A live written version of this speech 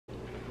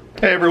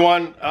Hey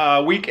everyone,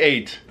 week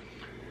 8.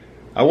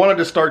 I wanted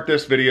to start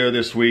this video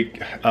this week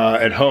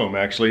at home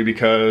actually,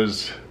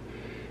 because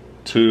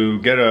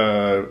to get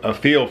a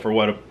feel for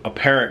what a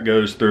parent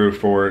goes through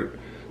for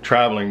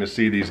traveling to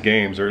see these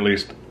games, or at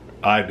least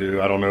I do.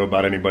 I don't know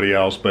about anybody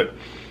else, but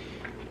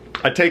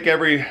I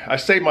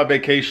save my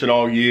vacation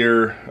all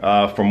year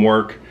from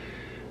work,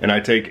 and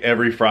I take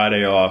every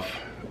Friday off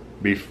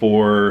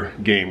before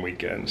game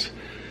weekends.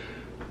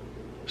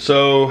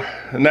 So,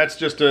 and that's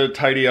just to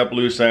tidy up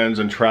loose ends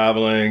and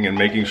traveling and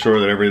making sure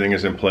that everything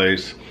is in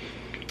place.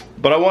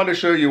 But I wanted to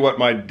show you what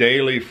my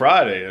daily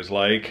Friday is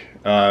like,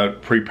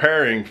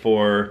 preparing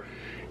for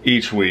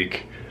each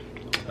week.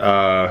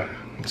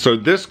 So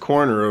this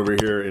corner over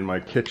here in my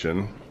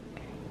kitchen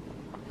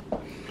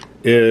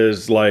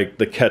is like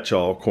the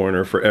catch-all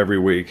corner for every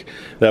week.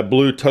 That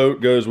blue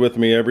tote goes with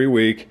me every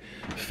week,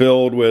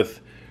 filled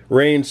with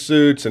rain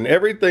suits and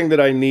everything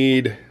that I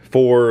need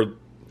for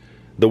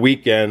the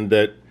weekend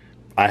that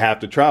I have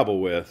to travel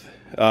with.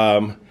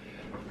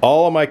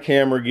 All of my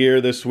camera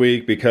gear this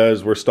week,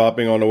 because we're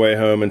stopping on the way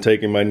home and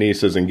taking my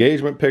niece's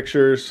engagement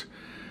pictures.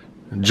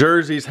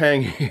 Jerseys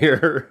hang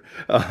here.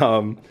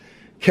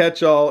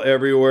 Catch-all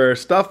everywhere.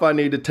 Stuff I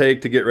need to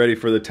take to get ready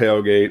for the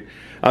tailgate.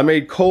 I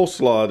made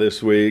coleslaw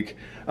this week.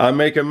 I'm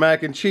making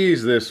mac and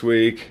cheese this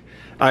week.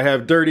 I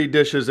have dirty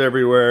dishes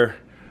everywhere.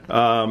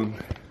 But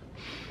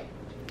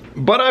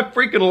I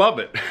freaking love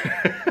it.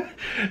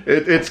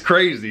 It's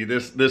crazy.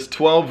 This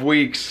 12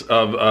 weeks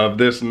of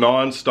this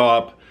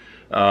non-stop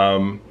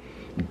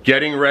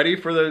getting ready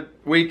for the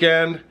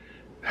weekend,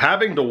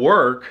 having to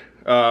work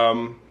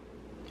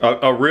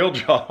a real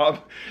job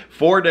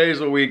 4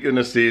 days a week in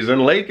the season.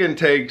 Lakin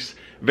takes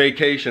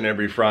vacation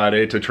every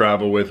Friday to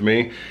travel with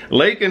me.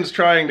 Lakin's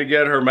trying to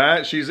get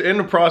her she's in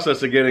the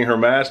process of getting her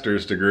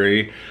master's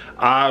degree.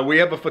 We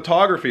have a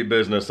photography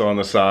business on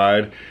the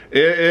side.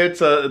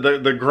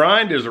 The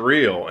grind is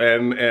real,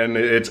 and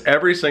it's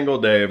every single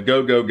day of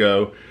go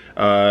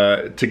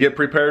to get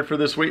prepared for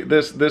this week,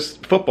 this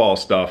football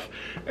stuff.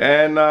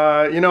 And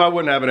you know, I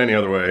wouldn't have it any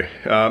other way.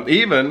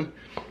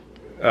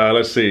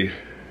 Let's see,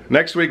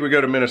 next week we go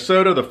to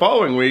Minnesota. The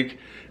following week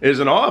is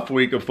an off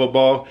week of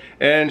football,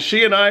 and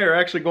she and I are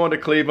actually going to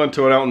Cleveland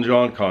to an Elton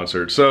John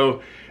concert.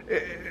 So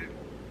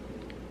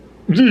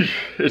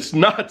it's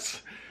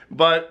nuts,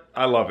 but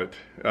I love it.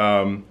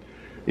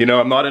 You know,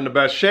 I'm not in the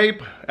best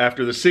shape.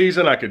 After the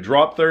season, I could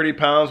drop 30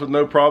 pounds with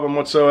no problem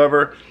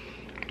whatsoever.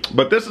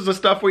 But this is the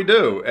stuff we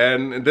do,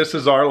 and this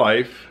is our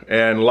life.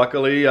 And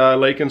luckily,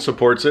 Lakin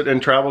supports it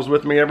and travels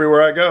with me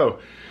everywhere I go.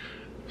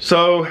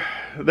 So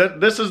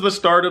this is the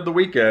start of the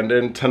weekend,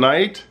 and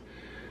tonight,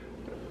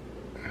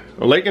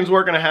 Lakin's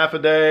working a half a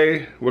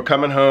day. We're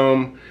coming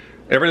home.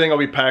 Everything will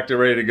be packed and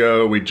ready to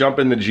go. We jump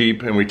in the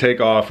Jeep and we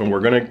take off, and we're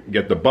gonna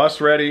get the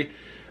bus ready.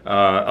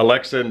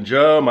 Alexa and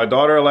Joe, my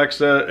daughter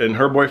Alexa, and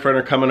her boyfriend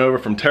are coming over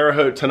from Terre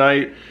Haute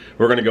tonight.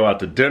 We're gonna go out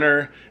to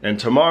dinner, and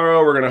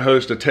tomorrow we're gonna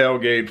host a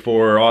tailgate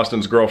for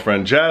Austin's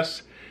girlfriend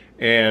Jess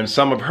and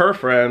some of her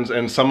friends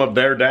and some of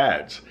their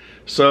dads.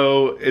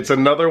 So it's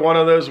another one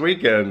of those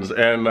weekends,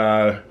 and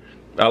I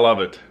love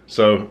it.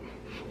 So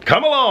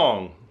come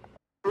along.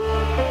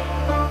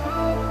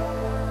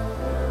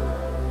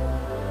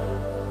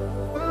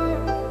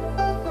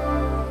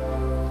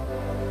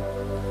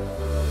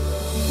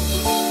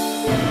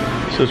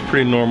 So it's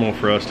pretty normal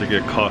for us to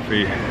get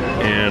coffee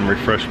and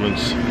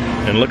refreshments,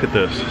 and look at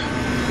this.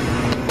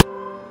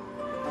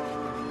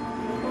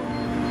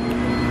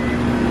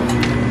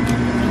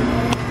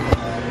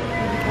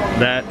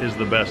 That is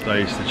the best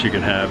ice that you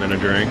can have in a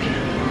drink.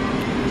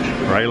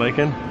 Right,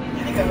 Lakin?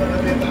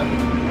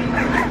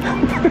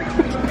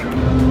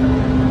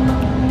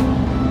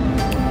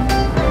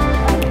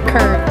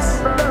 Kurtz.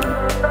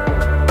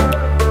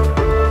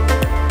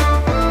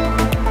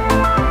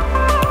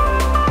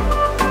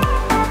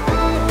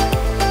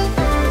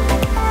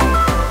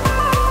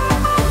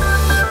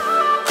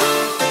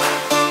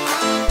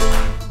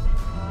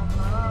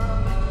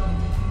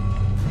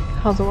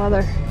 How's the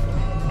weather?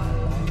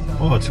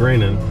 Oh, it's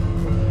raining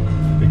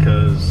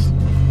because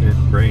it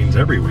rains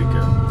every weekend.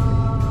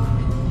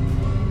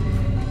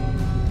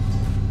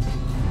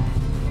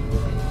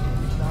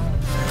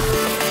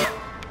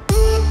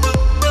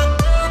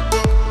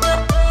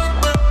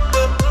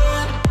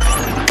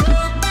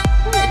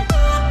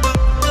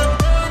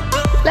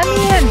 Let me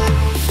in.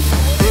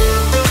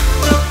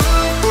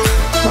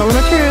 Moment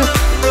of truth.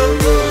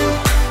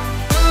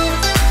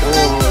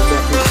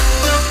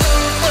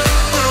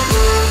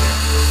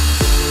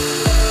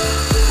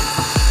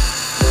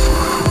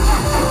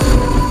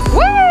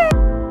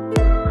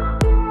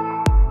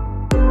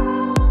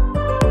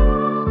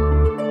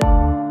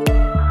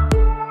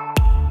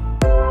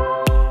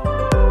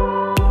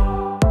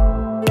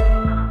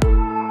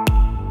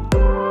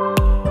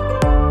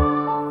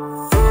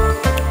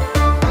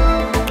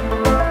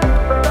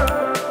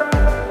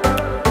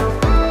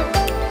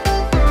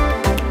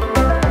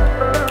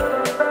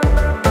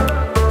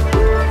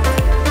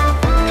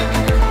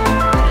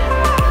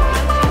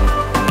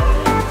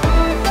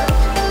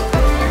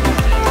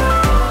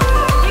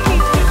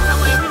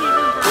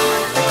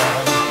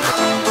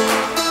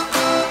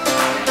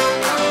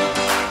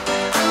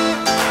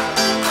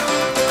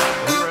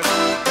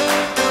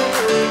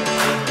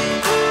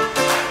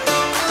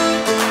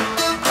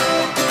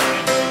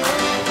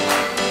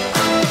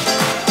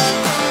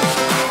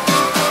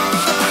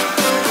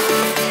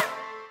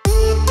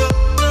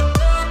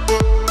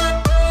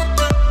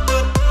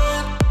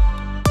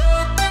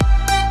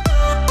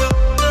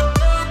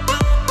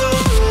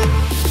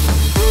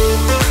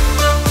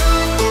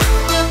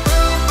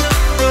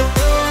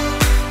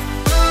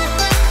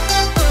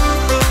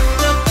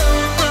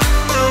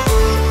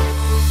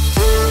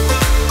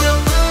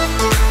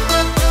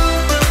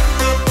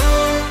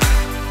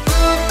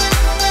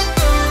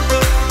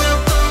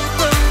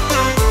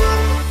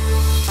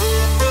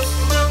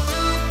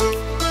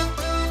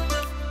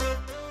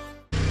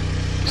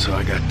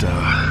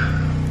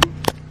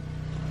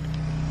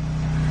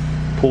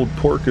 Pulled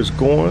pork is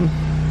going.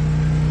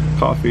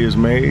 Coffee is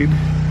made.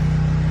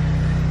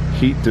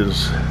 Heat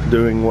is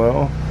doing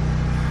well.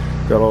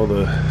 Got all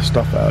the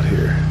stuff out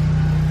here.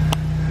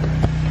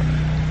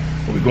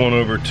 We'll be going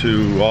over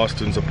to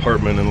Austin's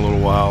apartment in a little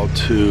while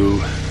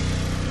to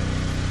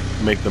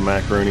make the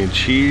macaroni and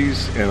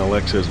cheese, and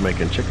Alexa's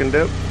making chicken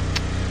dip.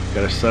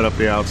 Got to set up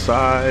the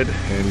outside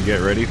and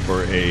get ready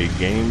for a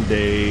game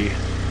day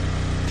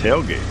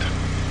tailgate.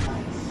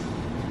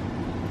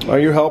 Are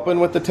you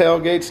helping with the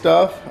tailgate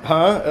stuff?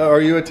 Huh?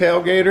 Are you a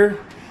tailgater?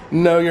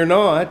 No, you're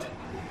not.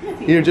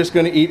 You're just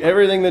going to eat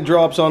everything that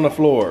drops on the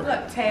floor.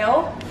 Look,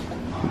 tail,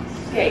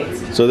 gate.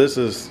 So this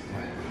is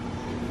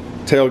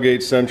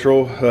Tailgate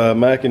Central,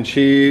 mac and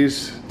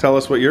cheese. Tell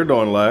us what you're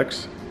doing,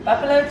 Lex.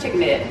 Buffalo chicken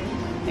dip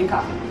and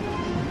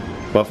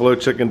coffee. Buffalo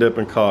chicken dip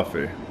and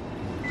coffee.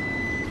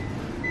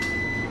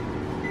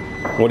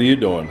 What are you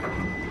doing?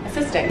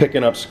 Assisting.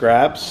 Picking up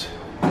scraps?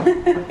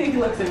 He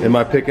looks at me. Am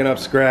I picking up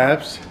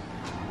scraps?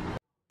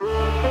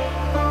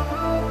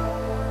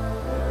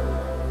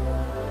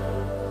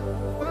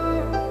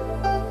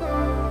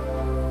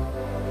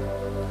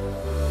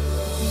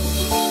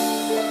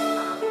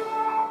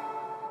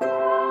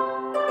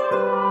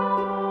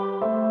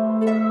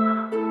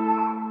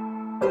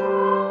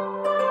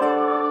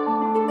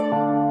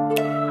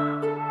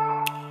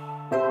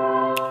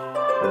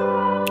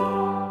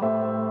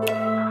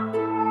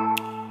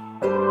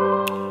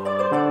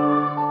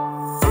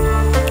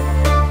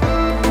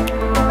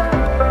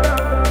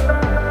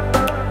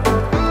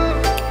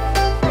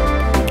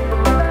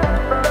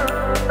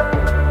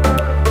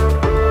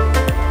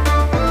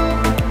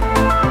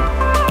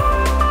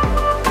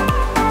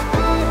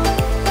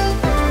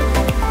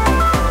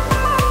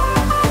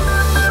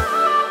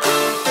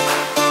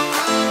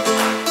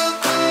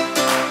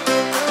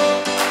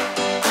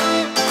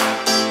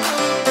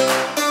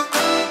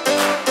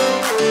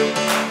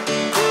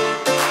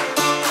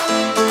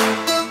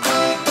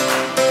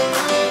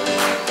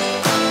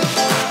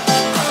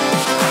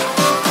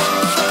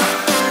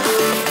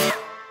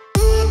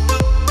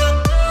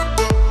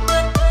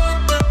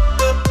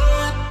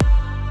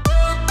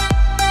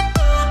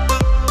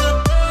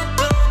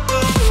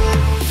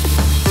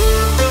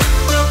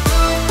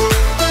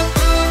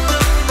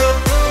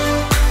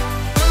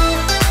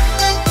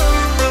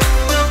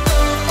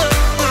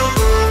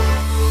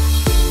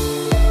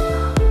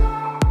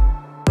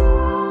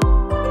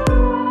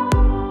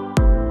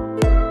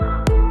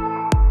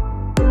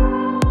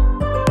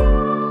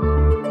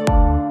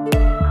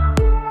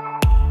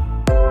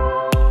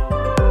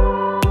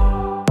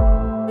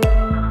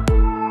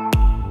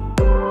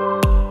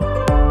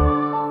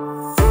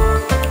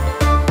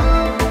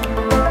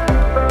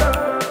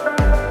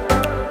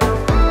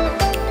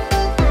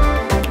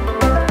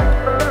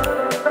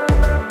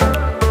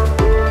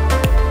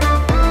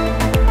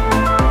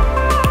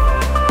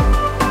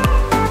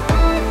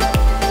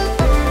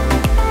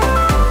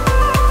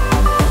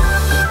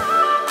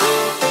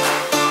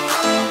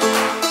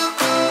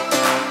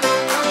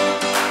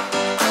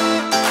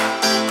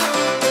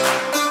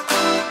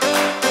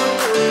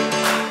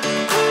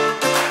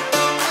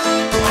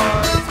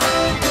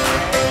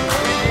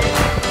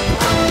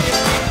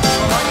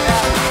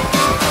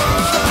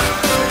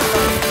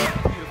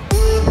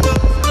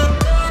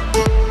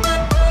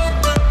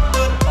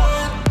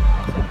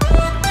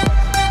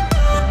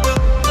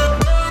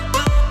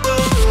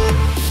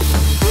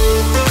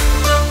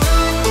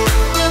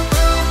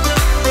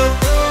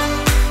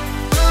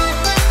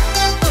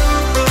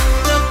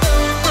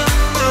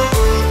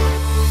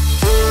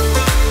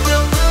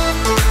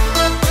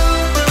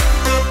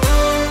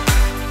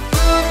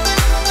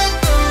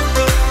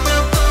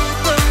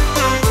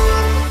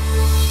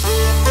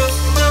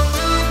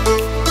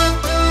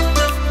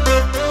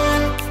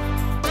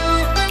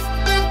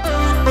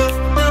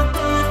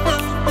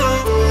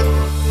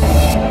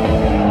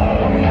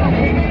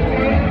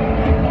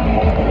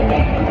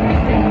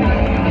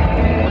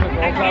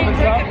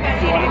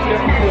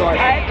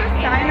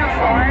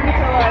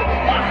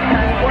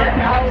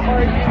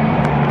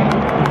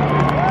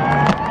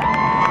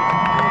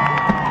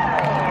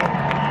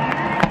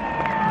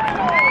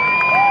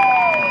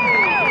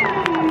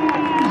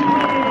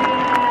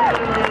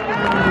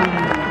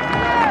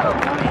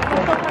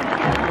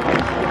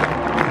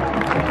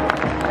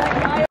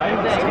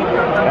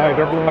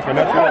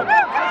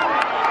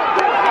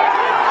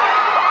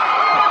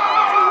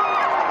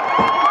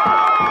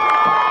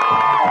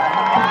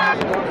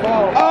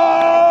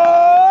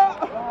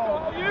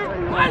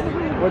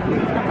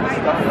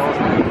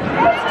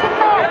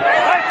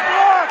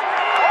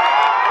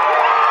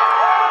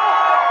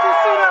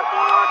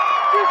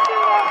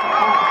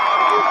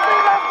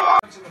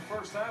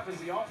 Is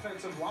the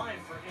offensive line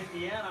for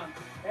Indiana.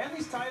 And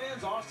these tight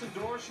ends, Austin,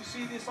 Dorris, you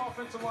see this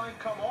offensive line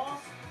come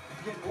off,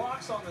 get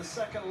blocks on the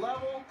second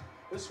level.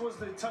 This was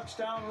the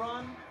touchdown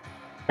run.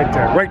 Right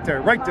there, right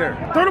there, right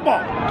there. Throw the ball.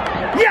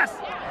 Yes!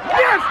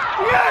 Yes!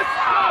 Yes!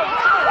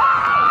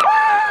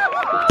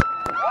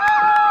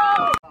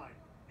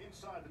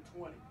 Inside the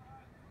 20.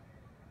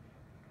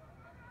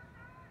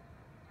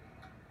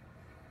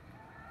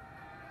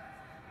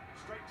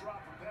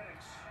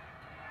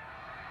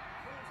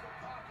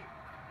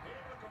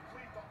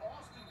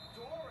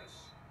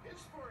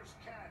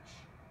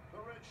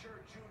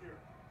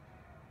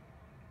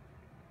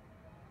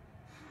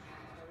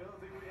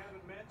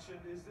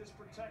 mentioned is this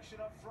protection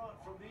up front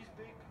from these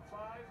big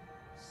 5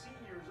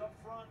 seniors up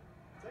front.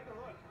 Take a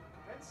look.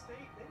 Penn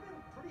State, they've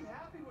been pretty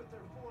happy with their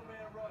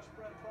 4-man rush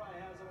Brett Pry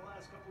has in the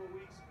last couple of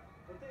weeks,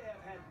 but they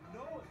have had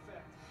no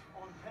effect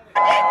on Penn.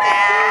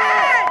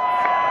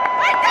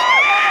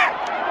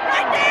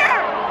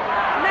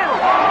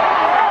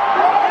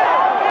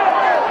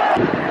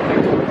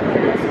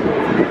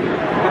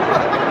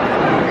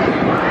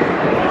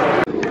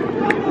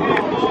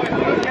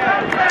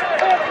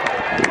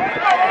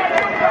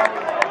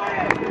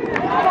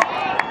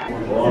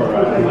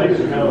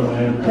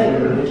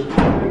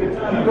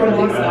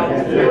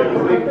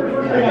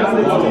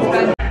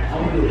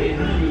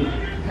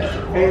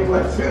 Hey,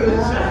 let's do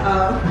this.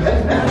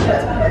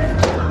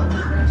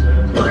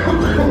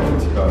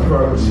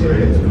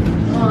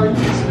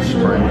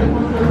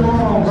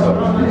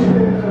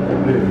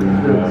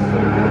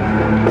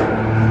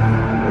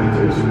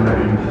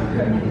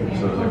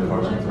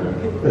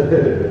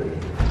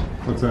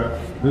 What's that?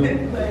 How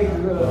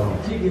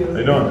you doing?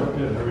 Good.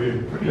 How are you?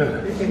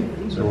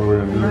 Good. So what we're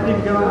gonna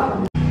do?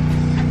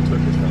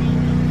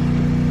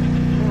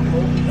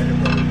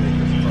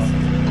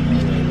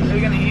 Are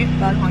you gonna eat?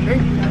 That hungry?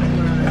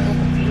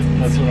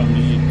 That's what I'm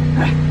eating.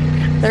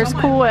 There's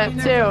Cool Whip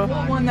too.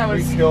 One that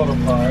was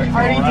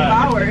already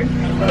devoured.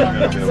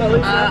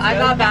 I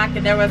got back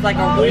and there was like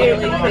a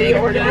really big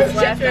order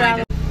left.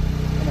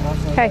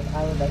 Okay.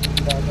 I would like to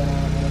see that again. I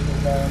want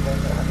to go and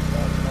then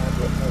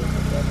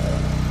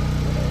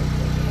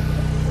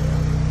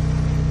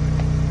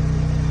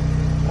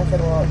I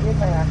said, well, here's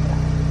my rationale.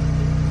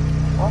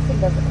 Austin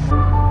doesn't have.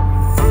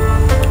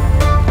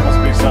 Must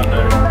be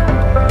Sunday.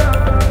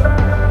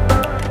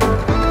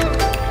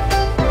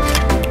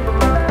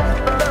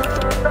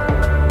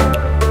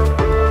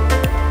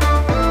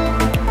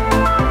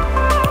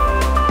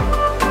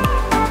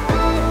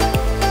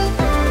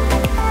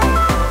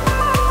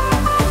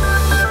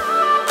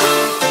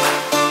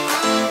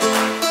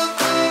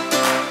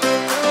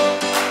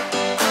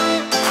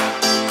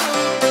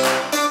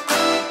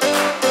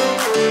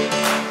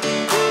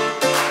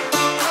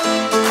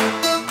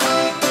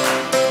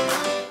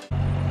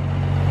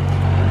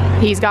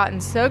 He's gotten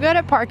so good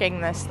at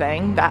parking this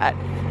thing that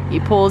he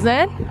pulls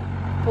in,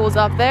 pulls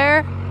up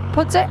there,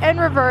 puts it in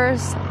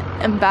reverse,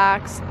 and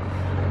backs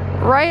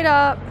right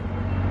up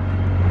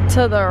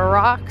to the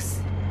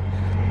rocks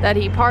that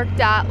he parked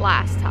at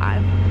last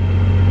time.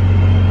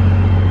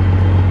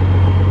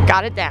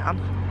 Got it down.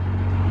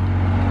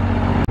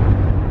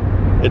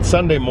 It's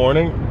Sunday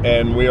morning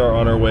and we are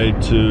on our way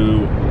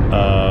to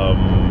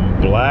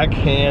Black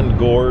Hand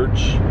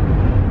Gorge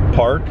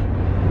Park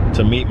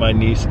to meet my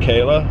niece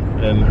Kayla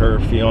and her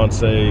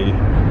fiance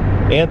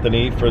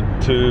Anthony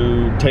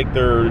to take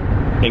their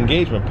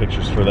engagement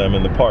pictures for them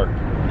in the park.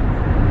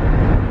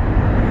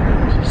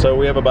 So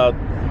we have about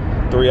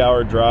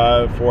 3-hour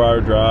drive,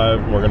 4-hour drive,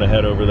 and we're gonna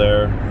head over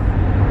there.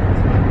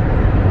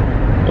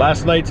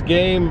 Last night's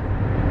game,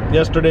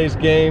 yesterday's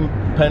game,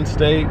 Penn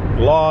State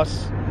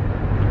loss,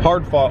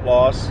 hard fought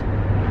loss.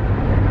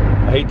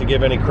 I hate to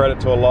give any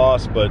credit to a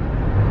loss, but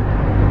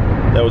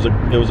it was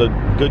a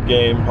good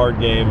game, hard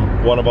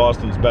game, one of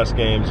Austin's best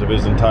games of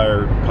his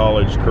entire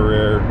college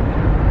career.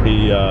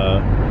 He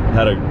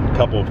had a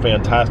couple of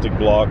fantastic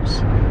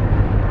blocks,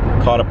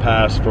 caught a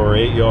pass for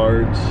 8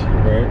 yards,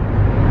 right?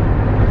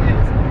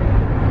 Yes.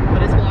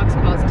 But his blocks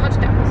caused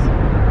touchdowns.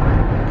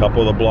 A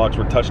couple of the blocks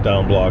were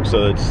touchdown blocks,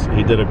 so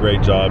he did a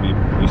great job.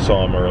 You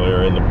saw him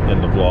earlier in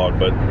the vlog,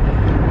 but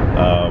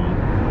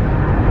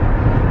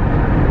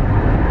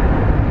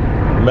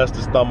messed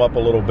his thumb up a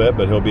little bit,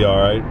 but he'll be all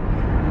right.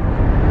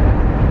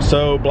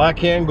 So Black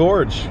Hand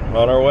Gorge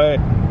on our way.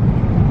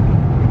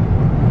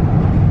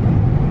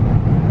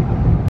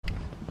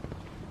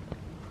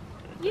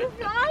 You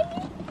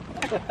guys?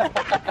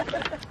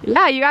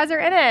 Yeah, you guys are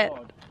in it.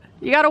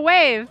 You gotta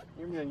wave.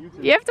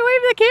 You have to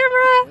wave the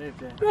camera.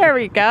 There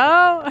we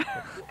go.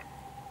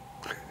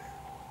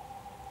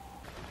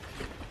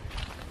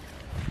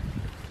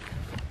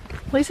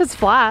 At least it's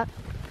flat.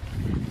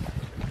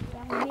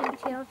 Yeah, we made the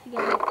channel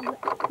together.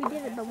 We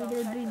did it, but we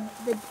did the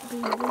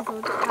Bean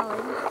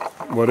challenge.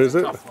 What is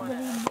it?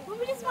 Will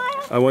we just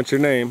smile? I want your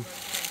name.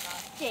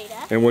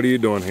 Jada. And what are you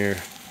doing here?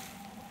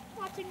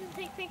 Watching them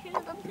take pictures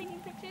of them taking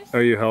pictures.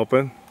 Are you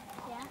helping?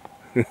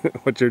 Yeah.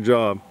 What's your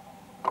job?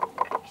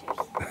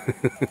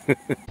 Pictures.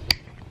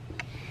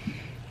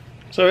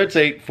 So it's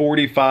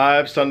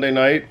 8:45 Sunday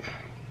night.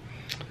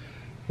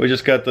 We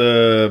just got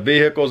the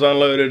vehicles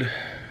unloaded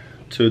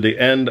to the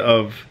end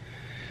of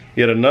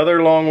yet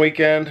another long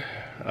weekend.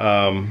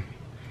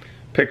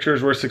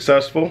 Pictures were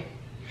successful.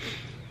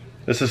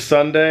 This is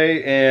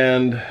Sunday,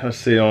 and let's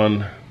see,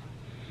 on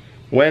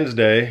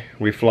Wednesday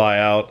we fly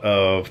out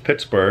of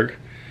Pittsburgh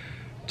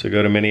to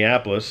go to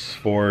Minneapolis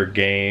for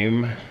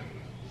game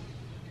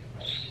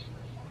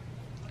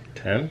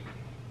 10?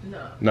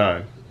 No.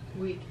 9.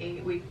 Week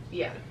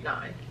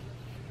 9.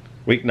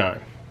 Week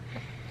 9.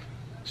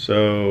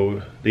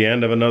 So the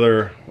end of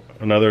another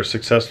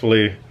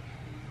successfully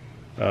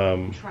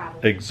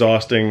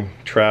exhausting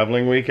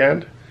traveling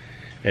weekend,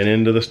 and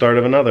into the start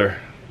of another.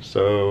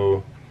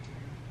 So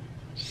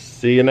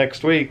See you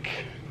next week.